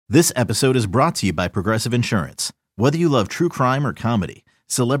This episode is brought to you by Progressive Insurance. Whether you love true crime or comedy,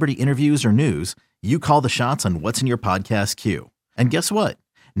 celebrity interviews or news, you call the shots on what's in your podcast queue. And guess what?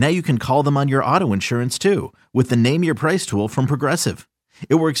 Now you can call them on your auto insurance too with the Name Your Price tool from Progressive.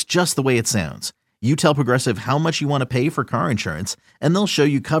 It works just the way it sounds. You tell Progressive how much you want to pay for car insurance, and they'll show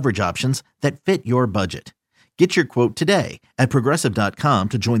you coverage options that fit your budget. Get your quote today at Progressive.com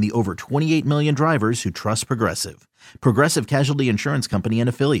to join the over 28 million drivers who trust Progressive. Progressive Casualty Insurance Company and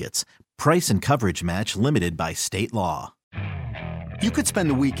Affiliates. Price and coverage match limited by state law. You could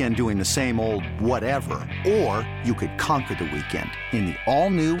spend the weekend doing the same old whatever, or you could conquer the weekend in the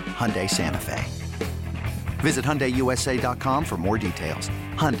all-new Hyundai Santa Fe. Visit HyundaiUSA.com for more details.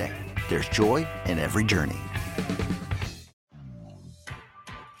 Hyundai, there's joy in every journey.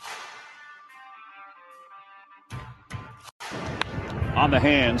 On the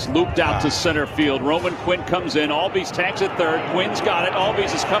hands, looped out to center field. Roman Quinn comes in. Albies tags at third. Quinn's got it.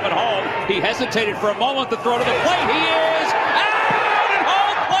 Albies is coming home. He hesitated for a moment to throw to the plate. He is out at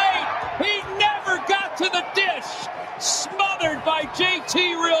home plate. He never got to the dish. Smothered by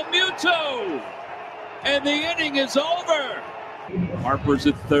JT Realmuto. And the inning is over. Harper's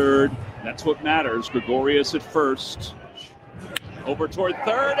at third. That's what matters. Gregorius at first. Over toward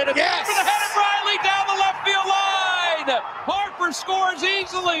third. And it's for the head of Riley down the left field line. Harper scores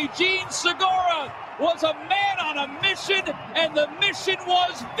easily. Gene Segura was a man on a mission, and the mission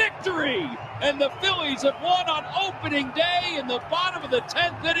was victory. And the Phillies have won on opening day in the bottom of the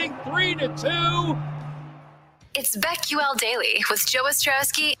 10th inning, 3-2. It's BetQL Daily with Joe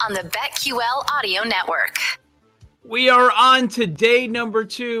Ostrowski on the BetQL Audio Network. We are on to day number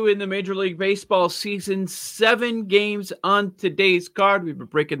 2 in the Major League Baseball season. 7 games on today's card. We've been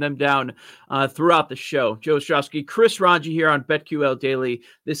breaking them down throughout the show. Joe Ostrowski, Chris Ranji here on BetQL Daily.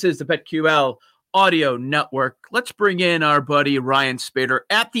 This is the BetQL Audio Network. Let's bring in our buddy Ryan Spaeder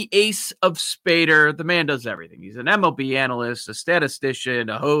at the Ace of Spaeder. The man does everything. He's an MLB analyst, a statistician,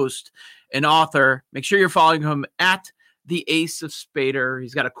 a host, an author. Make sure you're following him at the Ace of Spaeder.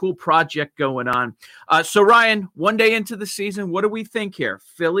 He's got a cool project going on. So Ryan, one day into the season, what do we think here?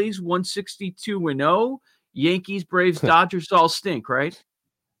 Phillies 162-0, Yankees, Braves, Dodgers all stink, right?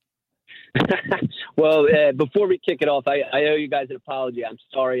 Well, before we kick it off, I owe you guys an apology. I'm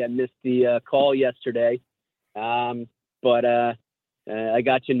sorry I missed the call yesterday, but I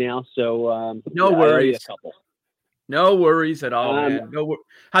got you now. So no worries. No worries at all, man.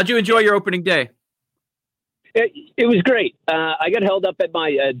 How'd you enjoy your opening day? It was great. I got held up at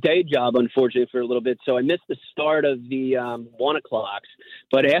my day job, unfortunately, for a little bit, so I missed the start of the 1 o'clocks.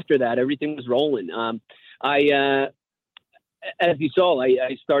 But after that, everything was rolling. As you saw,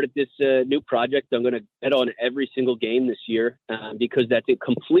 I started this new project. I'm going to bet on every single game this year because that's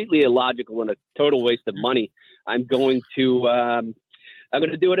completely illogical and a total waste of money. I'm going to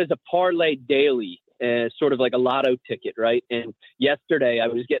do it as a parlay daily. Sort of like a lotto ticket, right? And yesterday I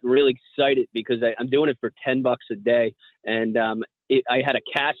was getting really excited because I'm doing it for $10 a day, and I had a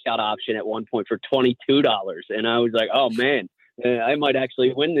cash out option at one point for $22, and I was like, oh man, I might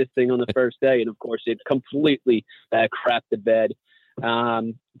actually win this thing on the first day. And of course, it completely crapped the bed.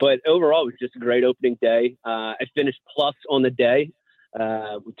 But overall, it was just a great opening day. I finished plus on the day,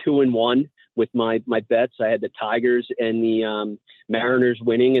 2-1 with my bets. I had the Tigers and the Mariners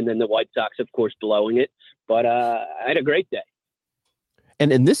winning, and then the White Sox, of course, blowing it. But I had a great day.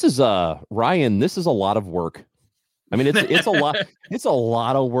 And this is Ryan. This is a lot of work. I mean, it's a lot. It's a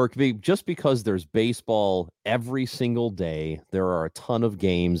lot of work. Just because there's baseball every single day, there are a ton of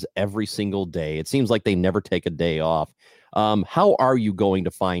games every single day. It seems like they never take a day off. How are you going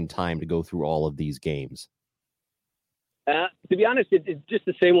to find time to go through all of these games? To be honest, it's just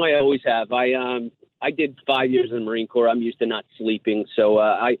the same way I always have. I did 5 years in the Marine Corps. I'm used to not sleeping, so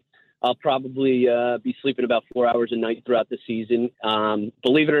I'll probably be sleeping about 4 hours a night throughout the season.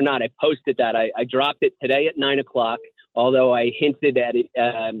 Believe it or not, I posted that. I dropped it today at 9 o'clock, although I hinted at it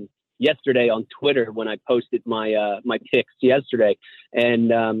yesterday on Twitter when I posted my picks yesterday.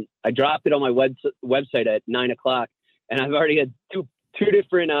 And I dropped it on my website at 9 o'clock, and I've already had two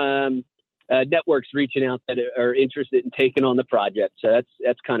different networks reaching out that are interested in taking on the project. So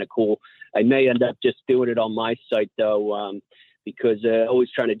that's kind of cool. I may end up just doing it on my site though, because always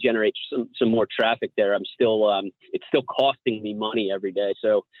trying to generate some more traffic there. I'm still it's still costing me money every day.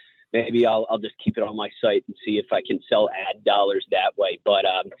 So maybe I'll just keep it on my site and see if I can sell ad dollars that way. But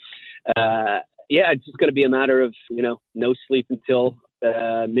yeah, it's just going to be a matter of, no sleep until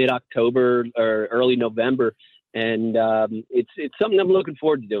mid-October or early November. And it's something I'm looking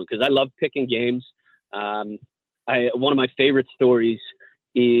forward to doing because I love picking games. One of my favorite stories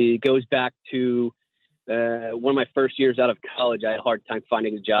goes back to one of my first years out of college, I had a hard time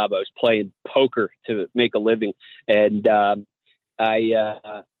finding a job. I was playing poker to make a living. And I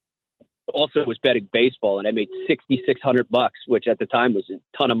also was betting baseball, and I made $6,600, which at the time was a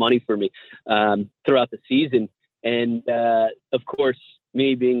ton of money for me throughout the season. And of course,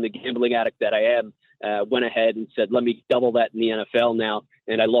 me being the gambling addict that I am, went ahead and said, let me double that in the NFL now.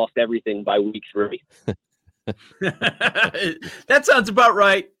 And I lost everything by week 3. That sounds about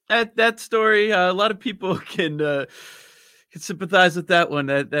right. That story, a lot of people can sympathize with that one.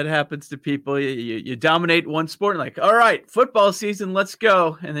 That happens to people. You dominate one sport, and like, all right, football season, let's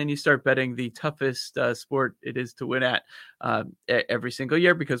go. And then you start betting the toughest sport it is to win at every single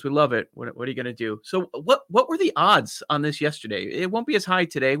year because we love it. What are you going to do? So what were the odds on this yesterday? It won't be as high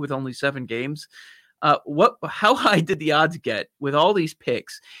today with only 7 games. How high did the odds get with all these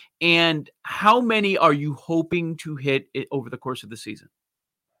picks, and how many are you hoping to hit it over the course of the season?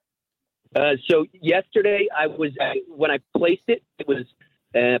 So yesterday when I placed it, it was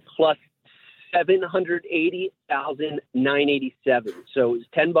plus 780,987. So it was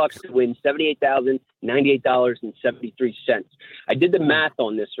 $10 to win $78,098.73. I did the math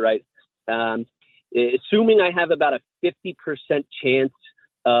on this, right? Assuming I have about a 50% chance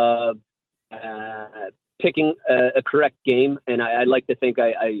of picking a correct game, and I like to think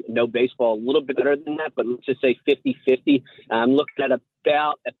I know baseball a little bit better than that, but let's just say 50-50. I'm looking at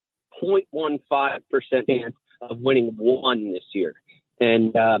about a 0.15% chance of winning one this year.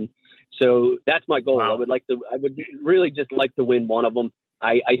 And so that's my goal. Wow. I would really just like to win one of them.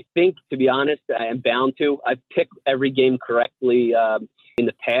 I think, to be honest, I am bound to. I've picked every game correctly in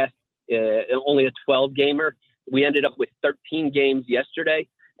the past, only a 12 gamer. We ended up with 13 games yesterday.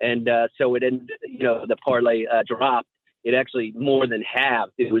 And so it ended, the parlay dropped. It actually more than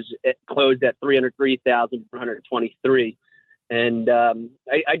halved. It closed at 303,423. And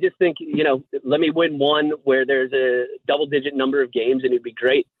I just think, let me win one where there's a double-digit number of games, and it'd be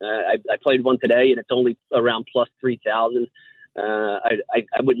great. I played one today, and it's only around plus 3,000. I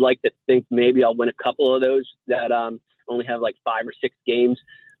would like to think maybe I'll win a couple of those that only have like 5 or 6 games.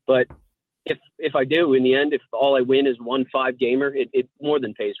 But if I do, in the end, if all I win is 1 5-gamer, it more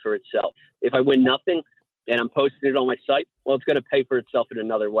than pays for itself. If I win nothing and I'm posting it on my site, well, it's going to pay for itself in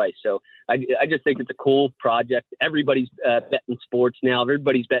another way. So I just think it's a cool project. Everybody's betting sports now.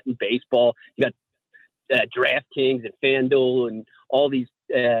 Everybody's betting baseball. You got DraftKings and FanDuel and all these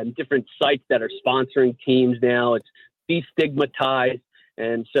different sites that are sponsoring teams now. It's destigmatized.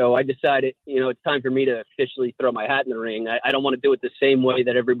 And so I decided, it's time for me to officially throw my hat in the ring. I don't want to do it the same way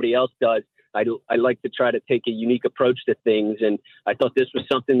that everybody else does. I like to try to take a unique approach to things. And I thought this was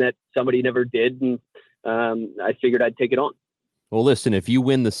something that somebody never did. And I figured I'd take it on. Well, listen, if you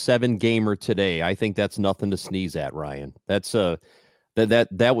win the 7-gamer today, I think that's nothing to sneeze at, Ryan. That's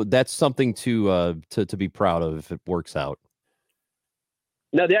that's something to be proud of if it works out.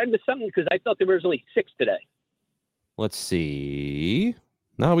 No, there was something because I thought there was only 6 today. Let's see.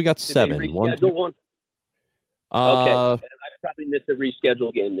 No, we got 7. Did they one. Okay. I probably missed a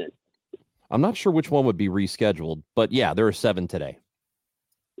rescheduled game then. I'm not sure which one would be rescheduled, but yeah, there are 7 today.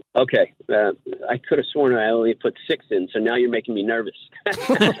 Okay. I could have sworn I only put 6 in, so now you're making me nervous.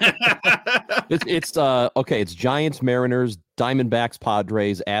 It's okay. It's Giants, Mariners, Diamondbacks,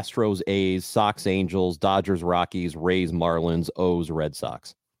 Padres, Astros, A's, Sox, Angels, Dodgers, Rockies, Rays, Marlins, O's, Red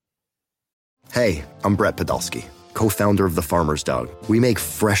Sox. Hey, I'm Brett Podolsky, co-founder of The Farmer's Dog. We make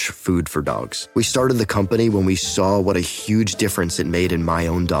fresh food for dogs. We started the company when we saw what a huge difference it made in my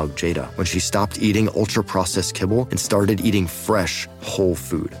own dog, Jada, when she stopped eating ultra-processed kibble and started eating fresh, whole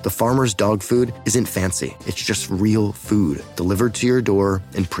food. The Farmer's Dog food isn't fancy. It's just real food delivered to your door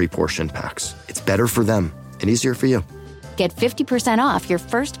in pre-portioned packs. It's better for them and easier for you. Get 50% off your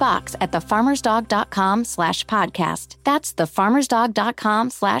first box at thefarmersdog.com/podcast. That's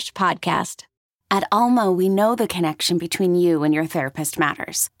thefarmersdog.com/podcast. At Alma, we know the connection between you and your therapist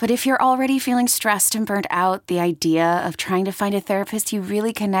matters. But if you're already feeling stressed and burnt out, the idea of trying to find a therapist you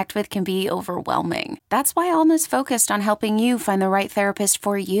really connect with can be overwhelming. That's why Alma's focused on helping you find the right therapist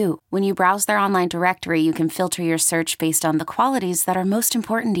for you. When you browse their online directory, you can filter your search based on the qualities that are most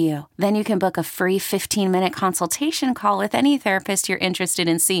important to you. Then you can book a free 15-minute consultation call with any therapist you're interested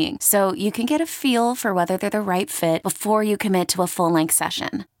in seeing, so you can get a feel for whether they're the right fit before you commit to a full-length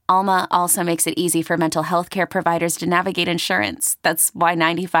session. Alma also makes it easy for mental health care providers to navigate insurance. That's why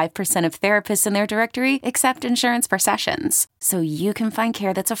 95% of therapists in their directory accept insurance for sessions, so you can find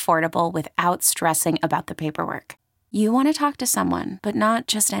care that's affordable without stressing about the paperwork. You want to talk to someone, but not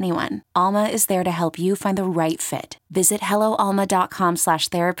just anyone. Alma is there to help you find the right fit. Visit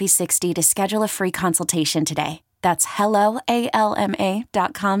helloalma.com/therapy60 to schedule a free consultation today. That's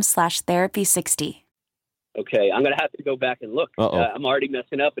helloalma.com/therapy60. Okay, I'm going to have to go back and look. I'm already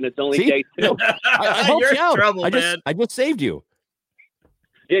messing up, and it's only day 2. I helped you out. Trouble, I just saved you.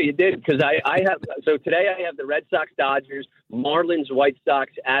 Yeah, you did, because I have – so today I have the Red Sox, Dodgers, Marlins, White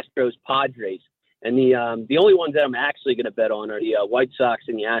Sox, Astros, Padres. And the only ones that I'm actually going to bet on are the White Sox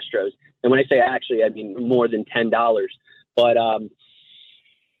and the Astros. And when I say actually, I mean more than $10. But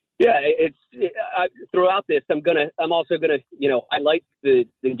throughout this, I'm also gonna, I like the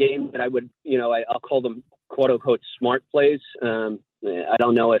game that I would, I'll call them quote unquote smart plays. I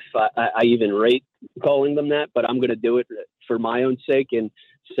don't know if I even rate calling them that, but I'm going to do it for my own sake and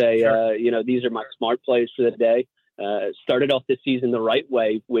say, these are my smart plays for the day. Started off the season the right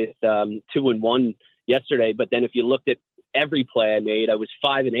way with 2-1 yesterday, but then if you looked at every play I made, I was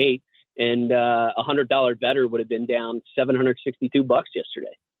 5-8, and $100 better would have been down $762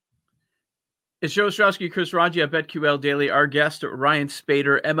 yesterday. It's Joe Ostrowski, Chris Ranji at BetQL Daily. Our guest, Ryan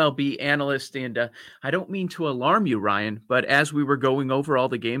Spaeder, MLB analyst. And I don't mean to alarm you, Ryan, but as we were going over all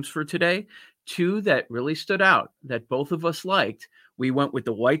the games for today, 2 that really stood out that both of us liked. We went with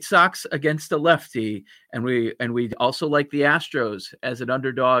the White Sox against a lefty, and we also like the Astros as an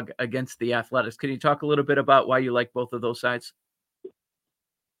underdog against the Athletics. Can you talk a little bit about why you like both of those sides?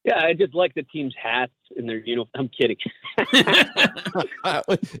 Yeah, I just like the team's hats and their uniform. I'm kidding.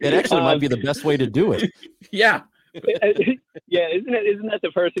 It actually might be the best way to do it. Yeah. Yeah, isn't that the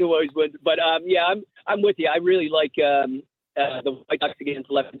person who always wins? But I'm with you. I really like the White Sox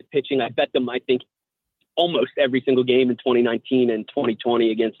against lefty pitching. I bet them, I think, almost every single game in 2019 and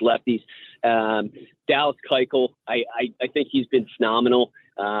 2020 against lefties. Dallas Keuchel, I think he's been phenomenal.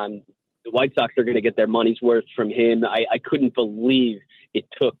 The White Sox are going to get their money's worth from him. I couldn't believe it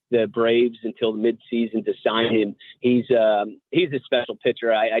took the Braves until midseason to sign him. He's a special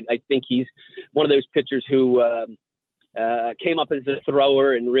pitcher. I think he's one of those pitchers who came up as a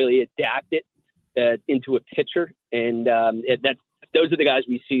thrower and really adapted into a pitcher. And those are the guys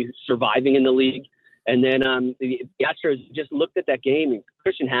we see surviving in the league. And then the Astros just looked at that game, and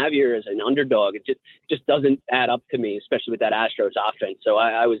Christian Javier as an underdog. It just doesn't add up to me, especially with that Astros offense. So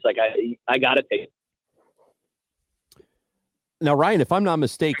I was like, I got to take it. Now, Ryan, if I'm not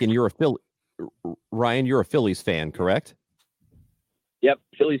mistaken, you're a Phillies fan, correct? Yep,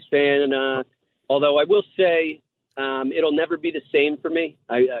 Phillies fan. Although I will say it'll never be the same for me.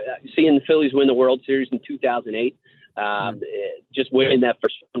 Seeing the Phillies win the World Series in 2008, just winning that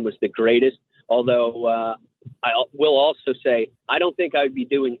first one was the greatest. Although I will also say I don't think I would be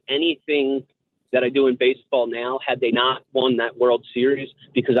doing anything that I do in baseball now had they not won that World Series,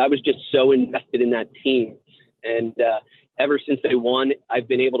 because I was just so invested in that team. And ever since they won, I've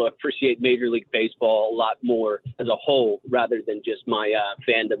been able to appreciate Major League Baseball a lot more as a whole, rather than just my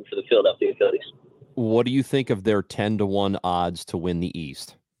fandom for the Philadelphia Phillies. What do you think of their 10-1 odds to win the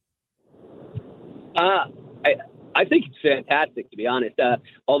East? I think it's fantastic, to be honest.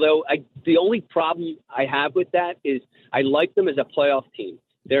 Although the only problem I have with that is I like them as a playoff team.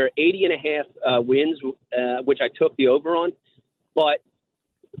 They're 80.5 wins, which I took the over on, but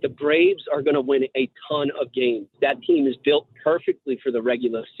the Braves are going to win a ton of games. That team is built perfectly for the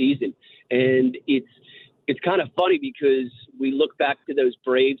regular season. And it's kind of funny because we look back to those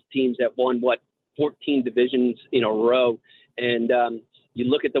Braves teams that won, 14 divisions in a row. And you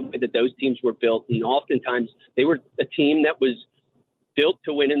look at the way that those teams were built, and oftentimes they were a team that was built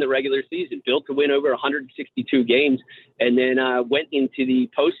to win in the regular season, built to win over 162 games, and then went into the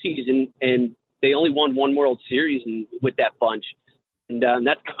postseason, and they only won one World Series with that bunch. And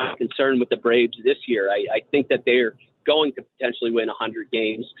that's kind of concerned with the Braves this year. I think that they're going to potentially win 100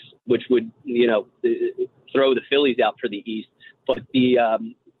 games, which would, throw the Phillies out for the East. But the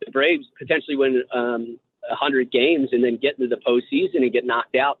Braves potentially win 100 games and then get into the postseason and get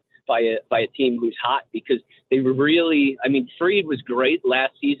knocked out by a team who's hot, because they were really, Fried was great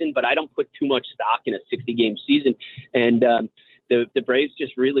last season, but I don't put too much stock in a 60-game season. And the Braves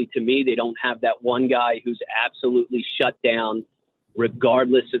just really, to me, they don't have that one guy who's absolutely shut down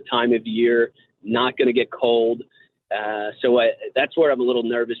regardless of time of year, not going to get cold. So that's where I'm a little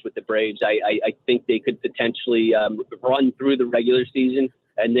nervous with the Braves. I think they could potentially run through the regular season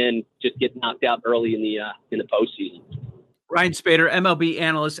and then just get knocked out early in the postseason. Ryan Spaeder, MLB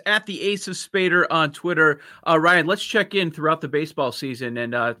analyst at the Ace of Spaeder on Twitter. Ryan, let's check in throughout the baseball season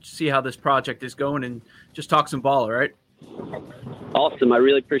and see how this project is going and just talk some ball, all right? Awesome. I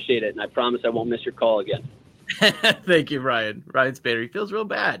really appreciate it, and I promise I won't miss your call again. Thank you, Ryan. Ryan Spaeder. He feels real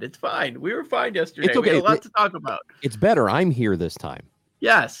bad. It's fine. We were fine yesterday. It's okay. We had a lot to talk about. It's better. I'm here this time.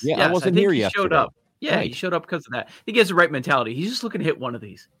 Yes. Yeah, I wasn't here yesterday. Showed up. Yeah, right. He showed up because of that. He has the right mentality. He's just looking to hit one of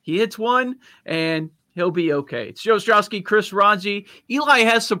these. He hits one, and He'll be okay. It's Joe Ostrowski, Chris Ranji. Eli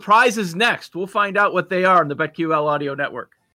has surprises next. We'll find out what they are on the BetQL Audio Network.